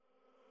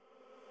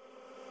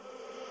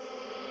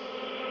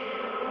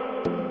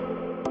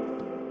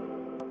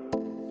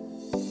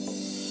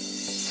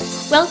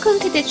Welcome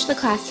to Ditch the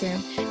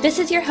Classroom. This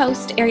is your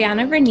host,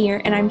 Ariana Vernier,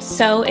 and I'm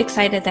so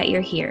excited that you're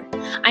here.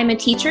 I'm a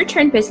teacher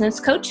turned business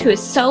coach who is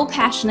so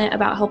passionate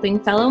about helping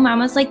fellow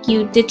mamas like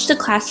you ditch the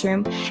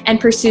classroom and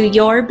pursue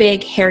your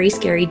big, hairy,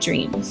 scary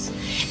dreams.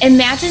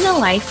 Imagine a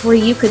life where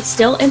you could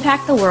still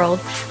impact the world,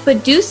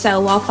 but do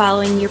so while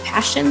following your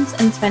passions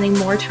and spending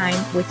more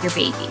time with your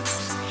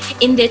babies.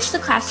 In Ditch the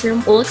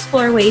Classroom, we'll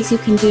explore ways you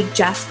can do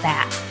just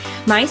that.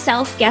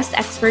 Myself, guest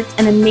experts,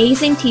 and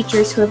amazing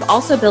teachers who have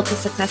also built a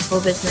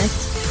successful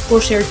business will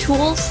share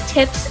tools,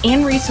 tips,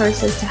 and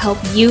resources to help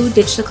you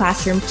ditch the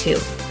classroom too.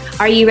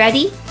 Are you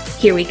ready?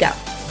 Here we go.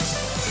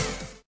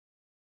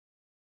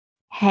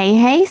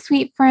 Hey,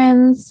 sweet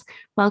friends.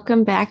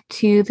 Welcome back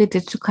to the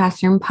Ditch the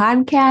Classroom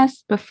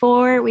podcast.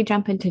 Before we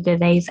jump into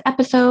today's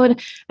episode,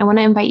 I want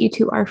to invite you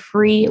to our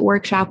free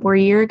workshop where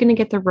you're going to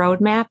get the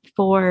roadmap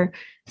for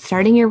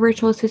starting your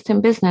virtual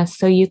assistant business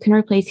so you can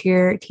replace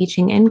your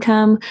teaching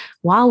income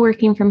while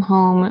working from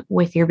home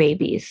with your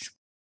babies.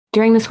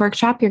 During this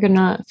workshop, you're going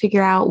to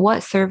figure out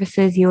what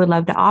services you would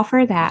love to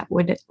offer that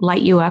would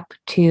light you up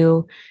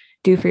to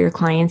do for your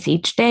clients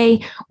each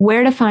day,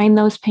 where to find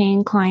those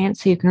paying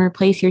clients so you can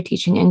replace your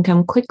teaching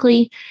income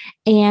quickly,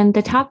 and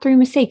the top 3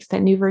 mistakes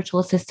that new virtual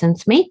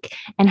assistants make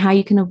and how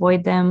you can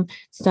avoid them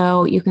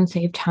so you can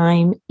save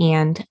time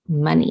and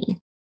money.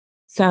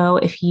 So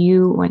if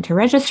you want to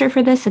register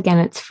for this, again,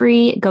 it's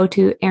free. Go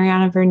to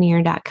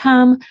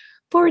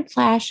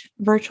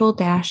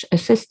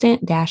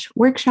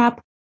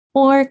arianavernier.com/virtual-assistant-workshop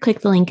or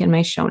click the link in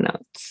my show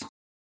notes.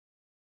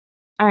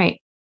 All right.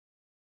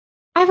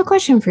 I have a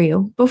question for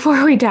you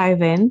before we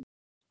dive in.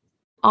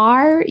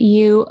 Are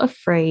you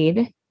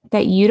afraid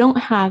that you don't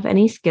have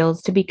any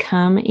skills to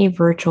become a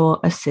virtual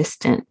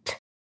assistant?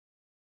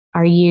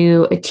 Are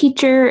you a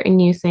teacher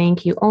and you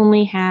think you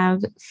only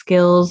have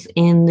skills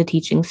in the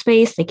teaching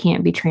space? They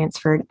can't be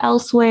transferred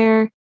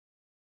elsewhere.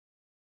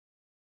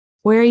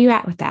 Where are you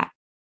at with that?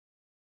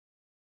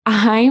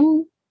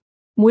 I'm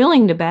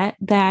willing to bet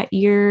that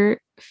you're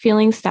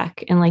feeling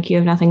stuck and like you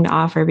have nothing to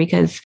offer,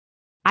 because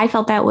I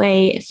felt that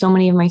way. So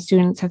many of my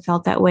students have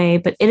felt that way,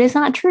 but it is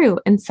not true.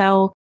 And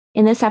so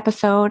in this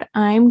episode,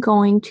 I'm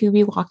going to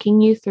be walking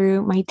you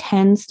through my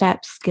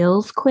 10-step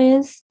skills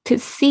quiz to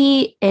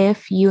see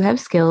if you have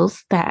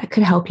skills that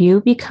could help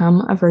you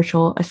become a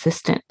virtual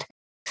assistant.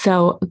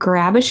 So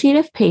grab a sheet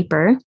of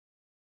paper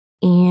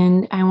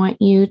and I want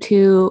you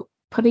to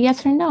put a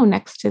yes or no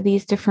next to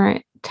these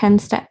different 10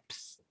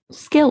 steps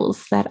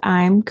skills that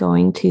I'm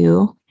going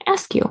to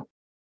ask you.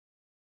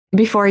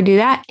 Before I do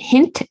that,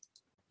 hint,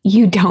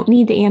 you don't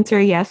need to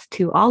answer yes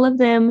to all of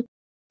them,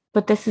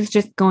 but this is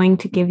just going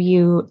to give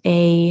you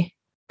a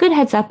good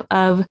heads up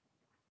of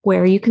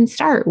where you can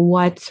start,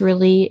 what's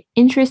really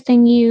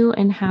interesting you,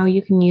 and how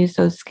you can use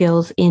those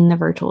skills in the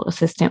virtual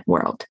assistant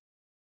world.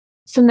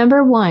 So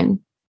number 1,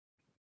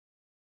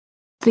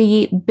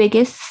 the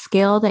biggest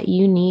skill that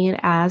you need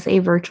as a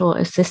virtual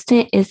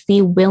assistant is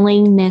the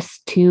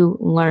willingness to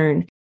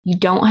learn. You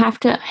don't have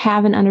to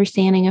have an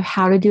understanding of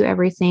how to do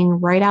everything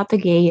right out the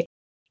gate.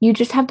 You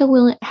just have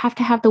to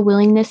have the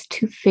willingness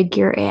to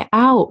figure it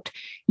out.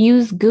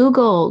 Use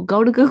Google.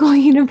 Go to Google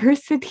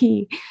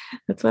University.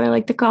 That's what I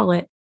like to call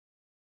it.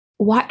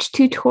 Watch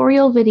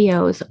tutorial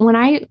videos. When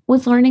I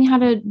was learning how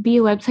to be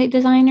a website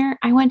designer,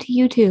 I went to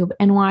YouTube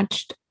and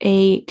watched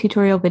a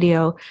tutorial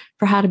video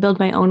for how to build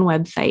my own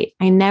website.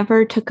 I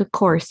never took a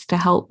course to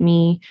help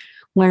me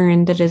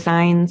learn the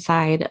design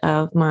side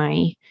of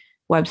my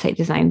website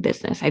design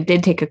business. I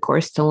did take a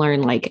course to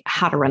learn like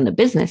how to run the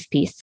business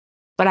piece,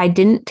 but I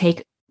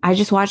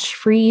just watched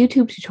free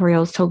YouTube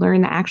tutorials to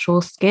learn the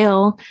actual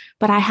skill,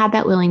 but I had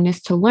that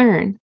willingness to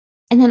learn.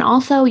 And then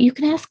also you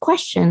can ask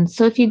questions.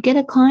 So if you get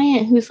a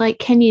client who's like,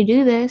 can you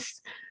do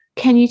this?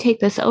 Can you take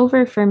this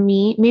over for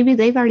me? Maybe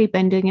they've already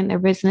been doing it in their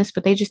business,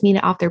 but they just need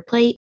it off their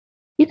plate.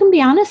 You can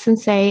be honest and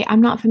say, I'm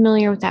not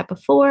familiar with that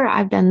before.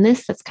 I've done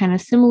this that's kind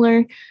of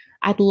similar.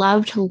 I'd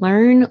love to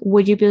learn.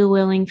 Would you be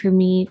willing for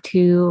me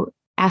to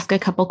ask a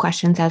couple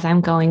questions as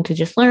I'm going to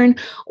just learn?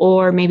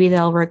 Or maybe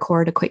they'll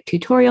record a quick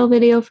tutorial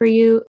video for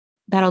you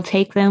that'll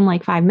take them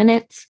like 5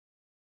 minutes.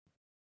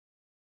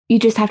 You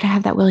just have to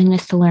have that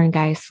willingness to learn,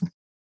 guys.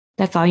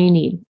 That's all you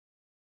need.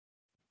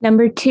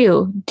 Number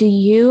 2, do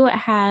you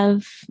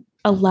have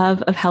a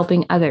love of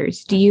helping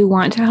others? Do you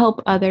want to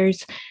help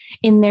others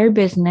in their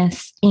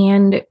business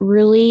and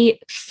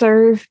really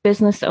serve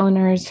business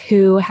owners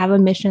who have a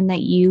mission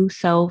that you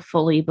so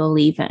fully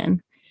believe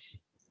in?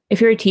 If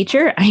you're a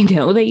teacher, I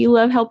know that you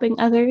love helping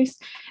others.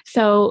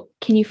 So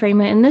can you frame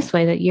it in this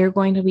way, that you're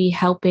going to be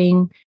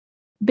helping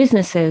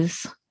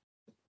businesses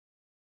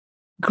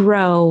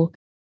grow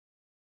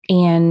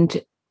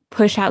and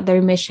push out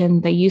their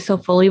mission that you so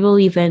fully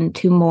believe in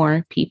to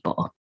more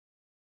people?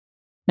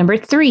 Number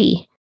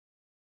 3,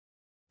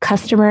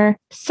 customer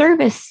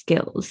service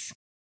skills.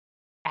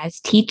 As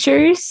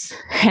teachers,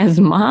 as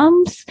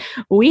moms,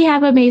 we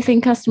have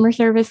amazing customer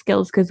service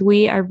skills because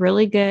we are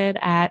really good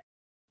at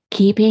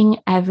keeping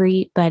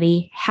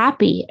everybody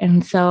happy.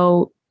 And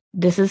so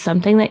this is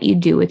something that you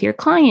do with your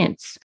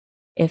clients.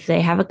 if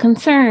they have a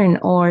concern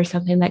or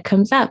something that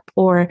comes up,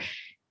 or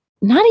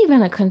not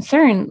even a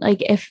concern.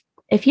 Like if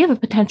you have a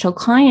potential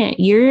client,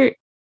 you're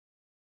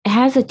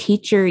as a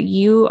teacher,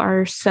 you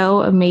are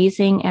so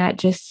amazing at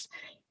just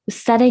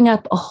setting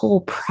up a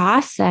whole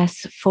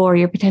process for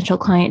your potential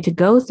client to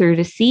go through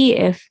to see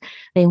if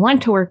they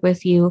want to work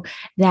with you.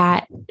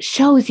 That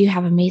shows you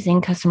have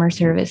amazing customer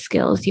service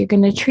skills. You're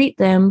going to treat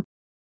them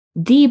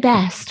the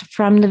best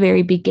from the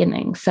very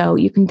beginning. So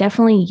you can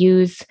definitely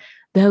use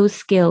those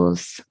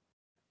skills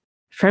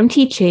from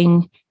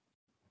teaching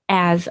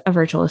as a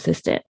virtual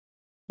assistant.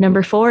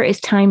 Number 4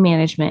 is time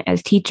management.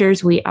 As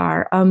teachers, we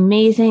are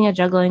amazing at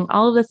juggling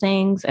all of the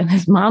things, and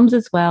as moms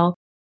as well.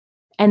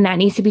 And that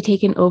needs to be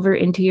taken over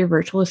into your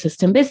virtual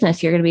assistant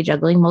business. You're going to be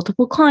juggling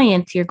multiple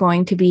clients. You're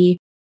going to be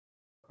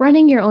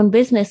running your own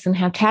business and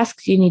have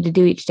tasks you need to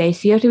do each day.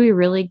 So you have to be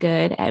really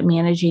good at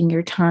managing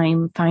your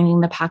time,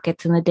 finding the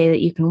pockets in the day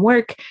that you can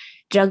work,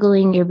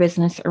 juggling your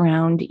business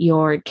around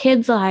your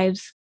kids'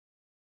 lives.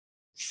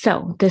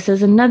 So this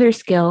is another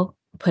skill.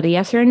 Put a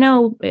yes or a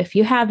no if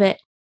you have it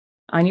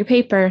on your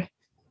paper.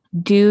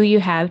 Do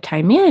you have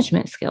time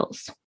management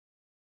skills?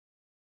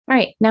 All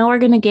right, now we're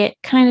going to get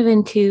kind of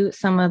into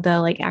some of the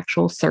like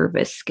actual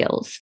service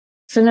skills.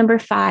 So number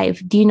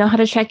 5, do you know how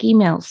to check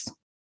emails?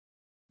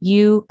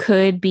 You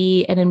could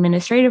be an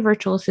administrative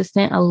virtual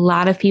assistant. A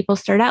lot of people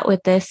start out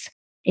with this,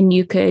 and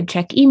you could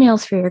check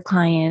emails for your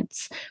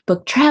clients,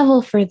 book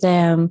travel for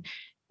them,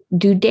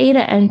 do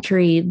data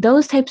entry,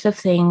 those types of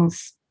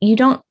things. You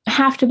don't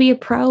have to be a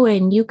pro,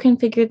 and you can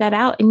figure that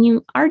out, and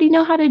you already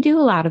know how to do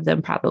a lot of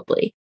them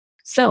probably.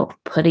 So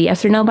put a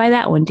yes or no by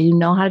that one. Do you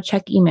know how to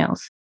check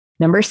emails?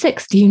 Number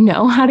 6, do you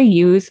know how to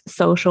use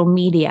social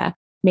media?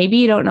 Maybe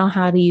you don't know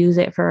how to use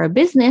it for a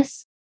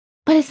business,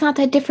 but it's not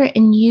that different,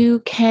 and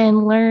you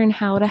can learn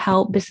how to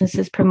help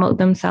businesses promote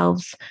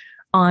themselves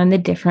on the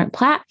different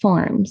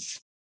platforms.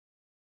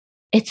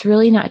 It's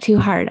really not too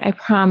hard, I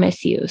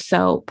promise you.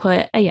 So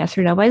put a yes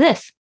or no by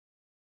this.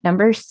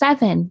 Number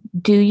 7,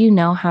 do you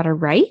know how to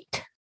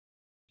write?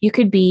 You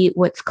could be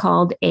what's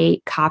called a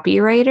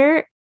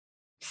copywriter,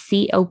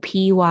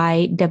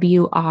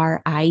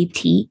 COPYWRITER.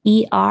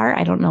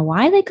 I don't know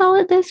why they call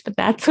it this, but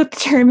that's what the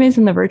term is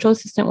in the virtual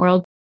assistant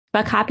world.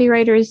 But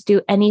copywriters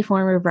do any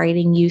form of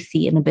writing you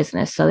see in a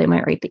business. So they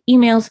might write the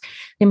emails,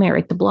 they might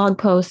write the blog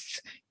posts,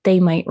 they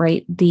might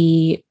write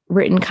the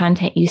written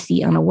content you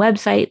see on a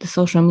website, the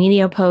social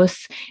media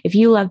posts. If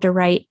you love to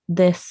write,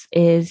 this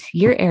is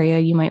your area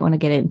you might want to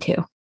get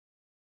into.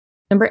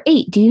 Number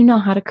 8, do you know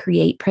how to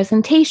create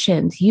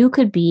presentations? You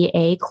could be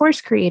a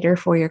course creator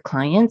for your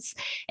clients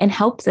and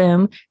help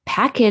them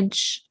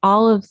package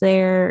all of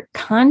their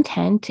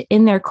content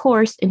in their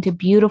course into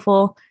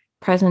beautiful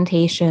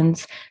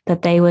presentations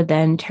that they would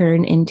then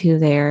turn into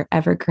their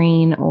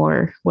evergreen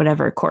or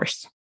whatever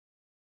course.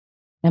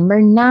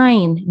 Number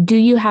 9, do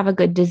you have a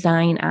good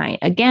design eye?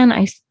 Again,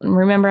 I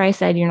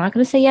said you're not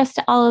going to say yes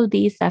to all of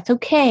these. That's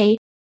okay.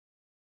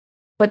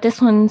 But this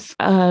one's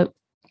a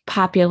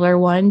popular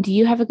one. Do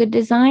you have a good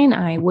design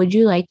eye? Would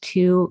you like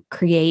to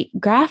create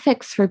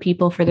graphics for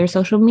people for their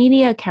social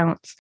media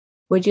accounts?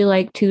 Would you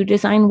like to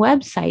design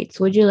websites?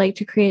 Would you like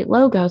to create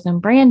logos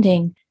and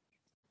branding?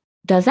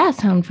 Does that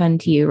sound fun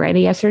to you? Write a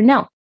yes or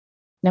no.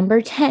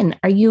 Number 10,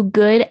 are you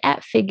good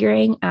at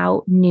figuring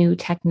out new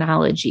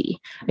technology?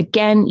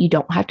 Again, you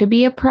don't have to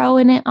be a pro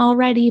in it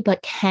already,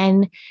 but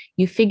can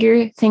you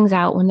figure things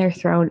out when they're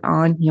thrown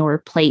on your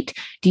plate?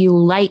 Do you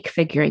like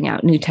figuring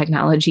out new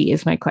technology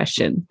is my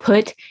question.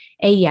 Put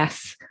a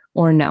yes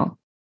or no.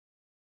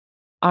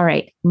 All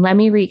right, let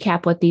me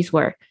recap what these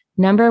were.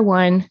 Number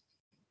 1,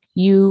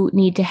 you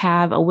need to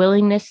have a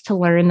willingness to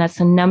learn. That's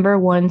the number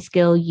 1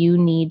 skill you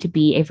need to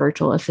be a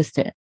virtual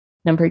assistant.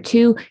 Number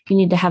 2, you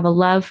need to have a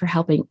love for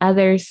helping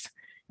others.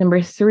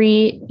 Number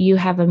 3, you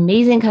have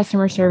amazing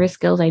customer service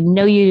skills. I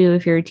know you do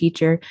if you're a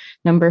teacher.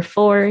 Number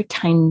 4,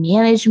 time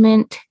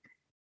management.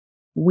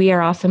 We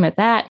are awesome at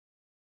that.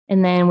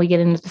 And then we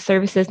get into the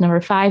services. Number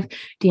 5,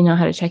 do you know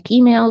how to check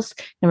emails?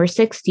 Number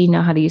 6, do you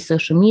know how to use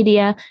social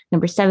media?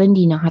 Number 7,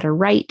 do you know how to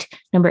write?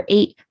 Number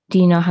 8, do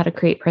you know how to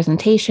create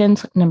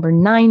presentations? Number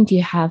 9, do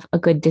you have a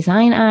good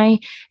design eye?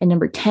 And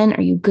number 10,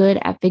 are you good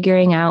at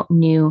figuring out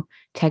new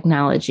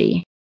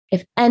technology?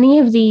 If any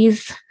of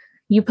these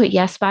you put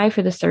yes by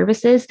for the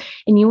services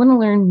and you want to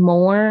learn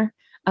more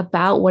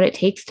about what it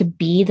takes to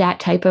be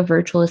that type of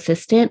virtual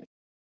assistant,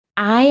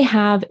 I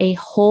have a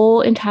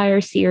whole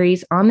entire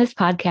series on this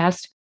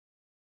podcast.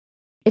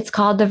 It's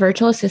called the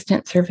Virtual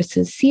Assistant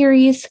Services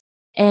Series.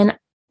 And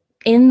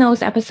in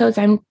those episodes,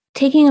 I'm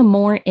taking a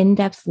more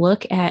in-depth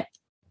look at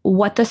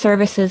what the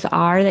services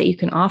are that you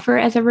can offer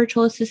as a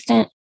virtual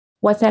assistant,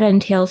 what that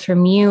entails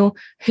from you,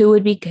 who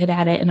would be good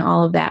at it, and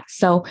all of that.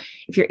 So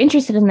if you're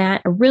interested in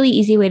that, a really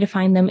easy way to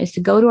find them is to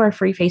go to our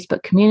free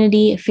Facebook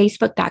community,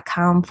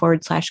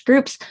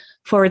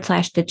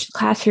 facebook.com/groups/Ditch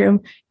Classroom.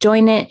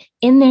 Join it.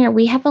 In there,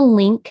 we have a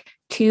link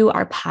to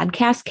our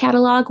podcast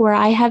catalog where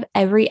I have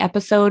every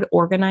episode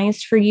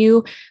organized for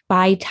you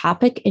by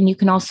topic, and you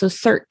can also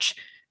search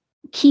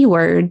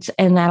keywords,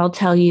 and that'll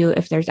tell you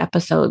if there's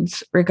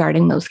episodes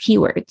regarding those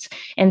keywords.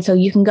 And so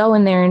you can go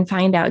in there and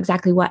find out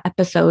exactly what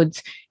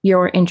episodes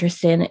you're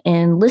interested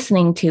in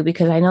listening to,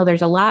 because I know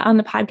there's a lot on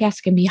the podcast.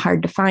 It can be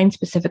hard to find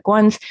specific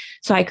ones.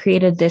 So I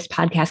created this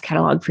podcast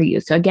catalog for you.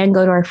 So again,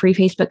 go to our free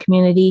Facebook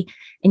community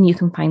and you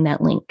can find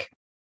that link.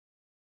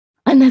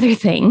 Another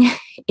thing,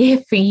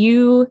 if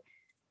you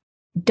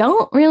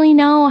don't really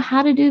know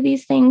how to do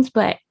these things,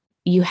 but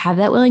you have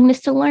that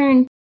willingness to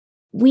learn,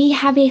 we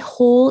have a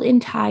whole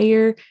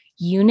entire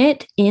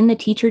unit in the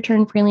Teacher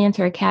Turned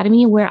Freelancer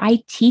Academy where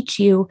I teach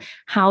you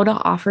how to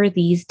offer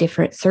these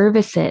different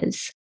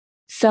services.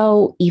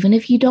 So even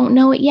if you don't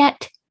know it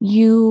yet,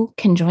 you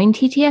can join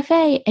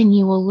TTFA and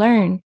you will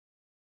learn.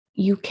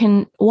 You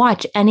can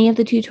watch any of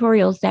the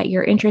tutorials that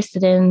you're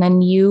interested in, and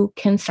then you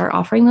can start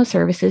offering those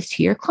services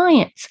to your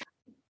clients.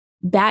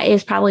 That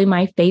is probably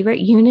my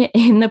favorite unit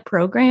in the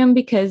program,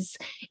 because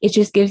it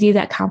just gives you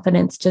that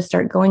confidence to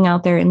start going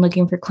out there and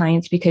looking for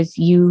clients, because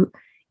you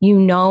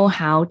know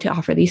how to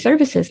offer these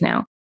services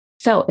now.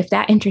 So if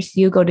that interests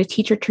you, go to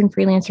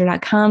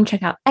teacherturnedfreelancer.com,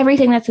 check out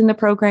everything that's in the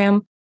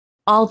program,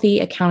 all the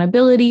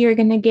accountability you're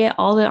going to get,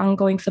 all the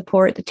ongoing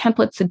support, the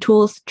templates, the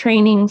tools, the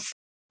trainings,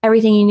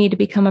 everything you need to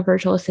become a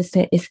virtual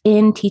assistant is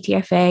in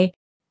TTFA.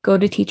 Go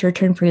to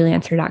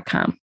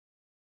teacherturnedfreelancer.com.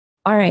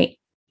 All right.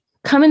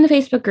 Come in the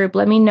Facebook group.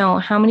 Let me know,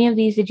 how many of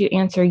these did you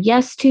answer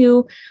yes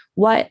to?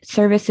 What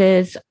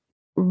services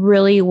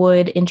really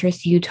would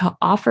interest you to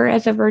offer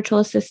as a virtual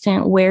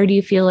assistant? Where do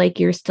you feel like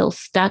you're still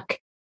stuck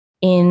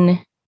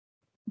in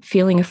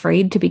feeling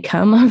afraid to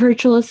become a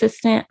virtual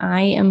assistant?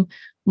 I am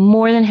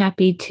more than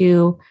happy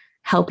to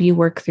help you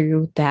work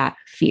through that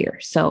fear.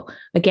 So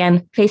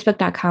again,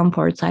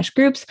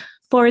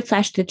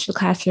 facebook.com/groups/Ditch the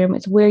Classroom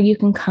is where you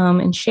can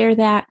come and share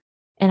that.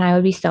 And I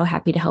would be so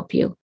happy to help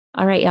you.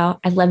 All right, y'all.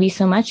 I love you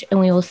so much, and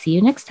we will see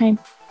you next time.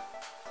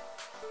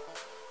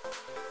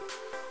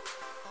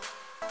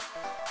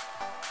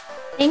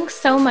 Thanks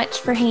so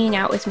much for hanging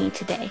out with me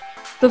today.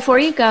 Before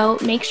you go,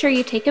 make sure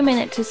you take a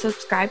minute to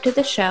subscribe to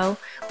the show,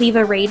 leave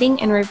a rating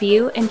and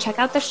review, and check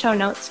out the show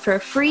notes for a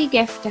free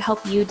gift to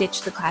help you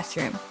ditch the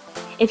classroom.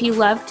 If you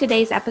loved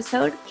today's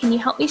episode, can you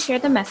help me share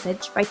the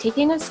message by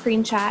taking a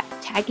screenshot,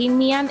 tagging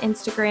me on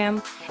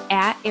Instagram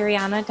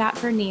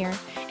 @Ariana.Vernier,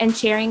 and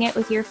sharing it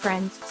with your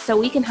friends so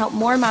we can help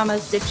more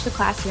mamas ditch the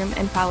classroom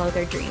and follow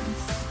their dreams.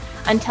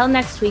 Until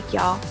next week,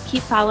 y'all,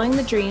 keep following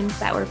the dreams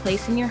that were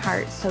placed in your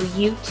heart so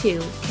you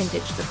too can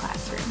ditch the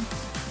classroom.